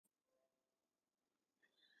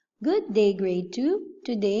Good day, grade 2.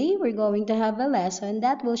 Today, we're going to have a lesson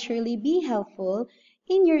that will surely be helpful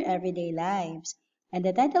in your everyday lives. And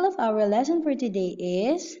the title of our lesson for today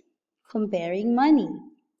is Comparing Money.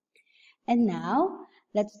 And now,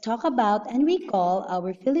 let's talk about and recall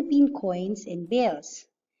our Philippine coins and bills.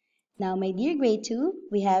 Now, my dear grade 2,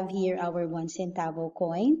 we have here our 1 centavo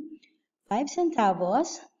coin, 5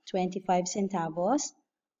 centavos, 25 centavos,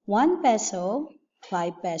 1 peso,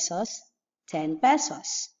 5 pesos, 10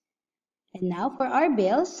 pesos. And now for our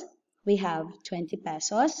bills, we have 20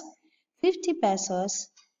 pesos, 50 pesos,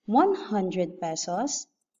 100 pesos,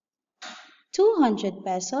 200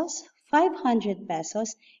 pesos, 500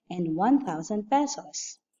 pesos, and 1,000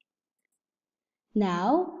 pesos.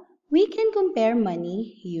 Now, we can compare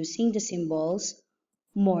money using the symbols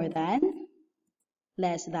more than,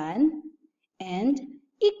 less than, and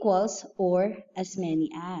equals or as many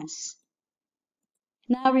as.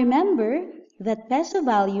 Now remember that peso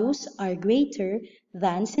values are greater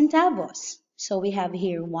than centavos. So we have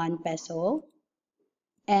here 1 peso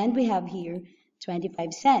and we have here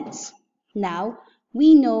 25 cents. Now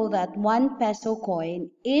we know that 1 peso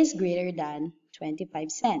coin is greater than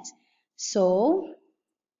 25 cents. So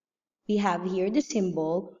we have here the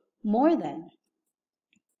symbol more than.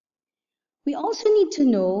 We also need to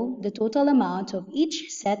know the total amount of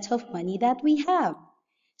each set of money that we have.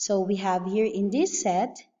 So we have here in this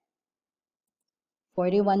set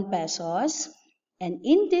 41 pesos, and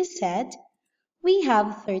in this set we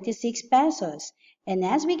have 36 pesos. And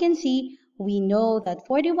as we can see, we know that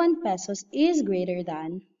 41 pesos is greater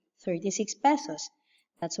than 36 pesos.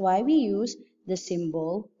 That's why we use the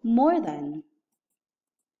symbol more than.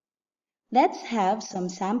 Let's have some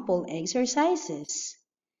sample exercises.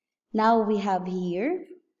 Now we have here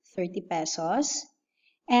 30 pesos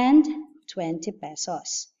and 20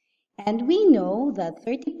 pesos. And we know that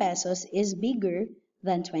 30 pesos is bigger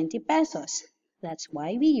than 20 pesos. That's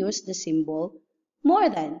why we use the symbol more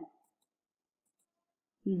than.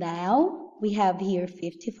 Now we have here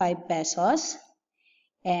 55 pesos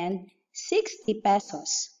and 60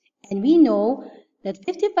 pesos. And we know that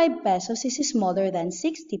 55 pesos is smaller than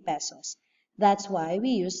 60 pesos. That's why we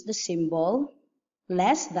use the symbol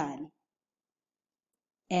less than.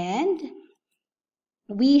 And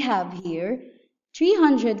we have here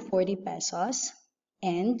 340 pesos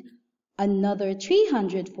and another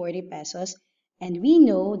 340 pesos, and we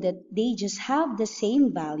know that they just have the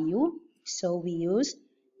same value, so we use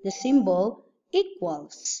the symbol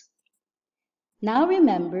equals. Now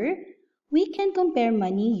remember, we can compare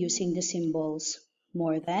money using the symbols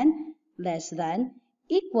more than, less than,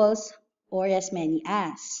 equals, or as many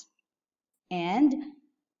as. And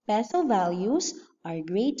peso values are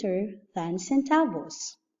greater than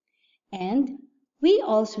centavos. And we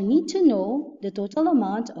also need to know the total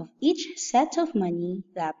amount of each set of money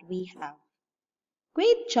that we have.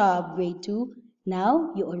 Great job, grade 2.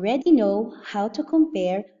 Now you already know how to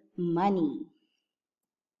compare money.